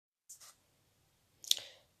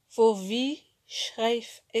Voor wie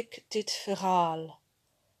schrijf ik dit verhaal?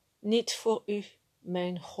 Niet voor u,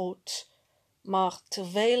 mijn God, maar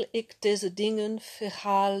terwijl ik deze dingen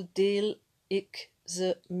verhaal, deel ik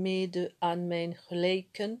ze mede aan mijn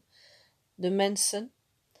gelijken, de mensen,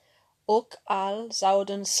 ook al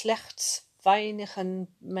zouden slechts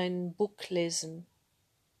weinigen mijn boek lezen.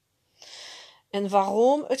 En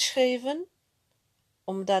waarom het schrijven?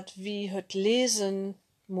 Omdat wie het lezen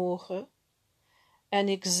mogen, en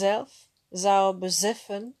ik zelf zou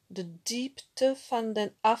beseffen de diepte van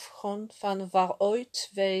den afgrond van waaruit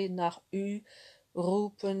wij naar u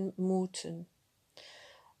roepen moeten.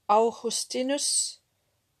 Augustinus,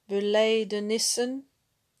 Belijdenissen,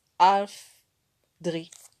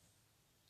 11:3